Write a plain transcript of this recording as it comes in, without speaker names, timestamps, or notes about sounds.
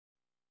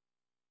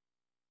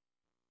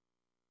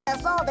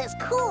us all this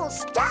cool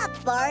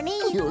stuff, Barney.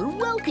 You're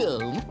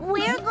welcome.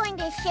 We're going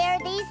to share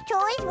these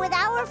toys with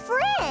our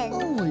friends.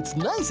 Oh, it's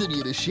nice of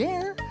you to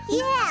share.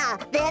 Yeah,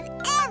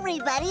 then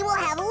everybody will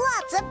have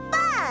lots of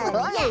fun.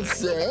 I'll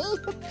say.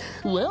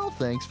 Well,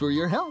 thanks for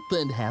your help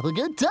and have a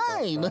good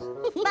time.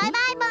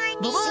 Bye-bye, Barney.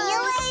 Bye-bye. See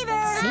you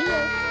later. See ya.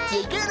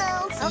 Take care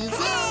now. See you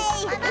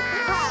soon.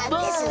 Okay.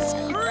 This is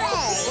great.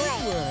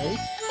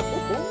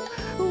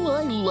 Oh,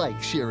 I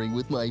like sharing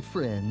with my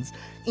friends.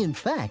 In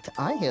fact,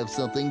 I have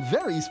something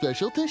very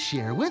special to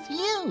share with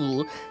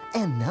you.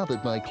 And now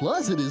that my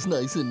closet is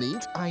nice and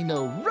neat, I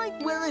know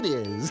right where it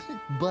is.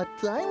 But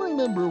I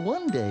remember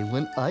one day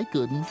when I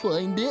couldn't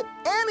find it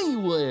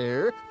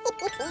anywhere.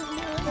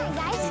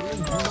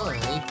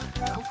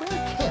 Where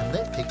can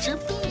that picture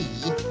be?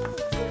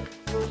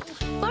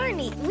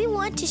 Barney, we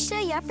want to show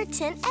you our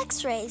pretend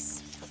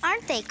x-rays.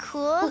 Aren't they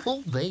cool?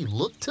 Oh, they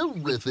look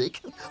terrific.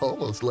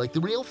 Almost like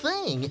the real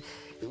thing.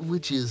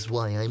 Which is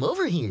why I'm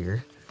over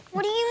here.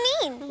 What do you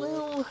mean?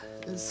 Well,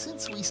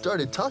 since we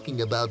started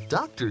talking about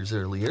doctors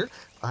earlier,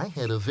 I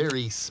had a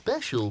very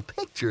special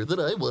picture that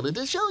I wanted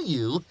to show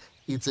you.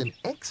 It's an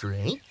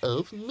X-ray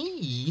of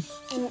me.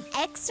 An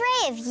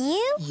x-ray of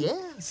you?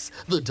 Yes,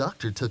 the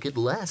doctor took it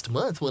last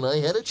month when I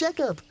had a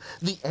checkup.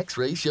 The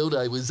X-ray showed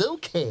I was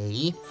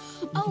okay.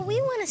 Oh,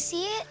 we want to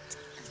see it.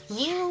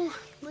 Well,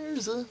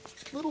 there's a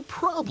little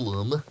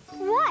problem.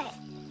 What?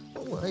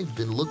 Well, I've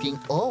been looking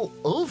all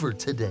over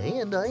today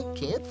and I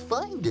can't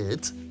find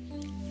it.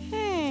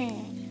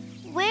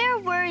 Where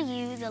were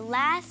you the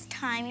last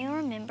time you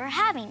remember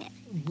having it?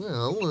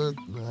 Well,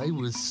 I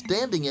was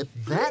standing at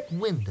that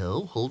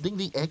window holding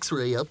the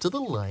X-ray up to the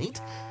light,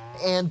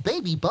 and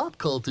Baby Bop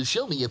called to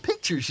show me a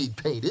picture she'd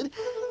painted,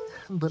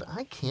 but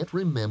I can't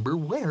remember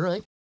where I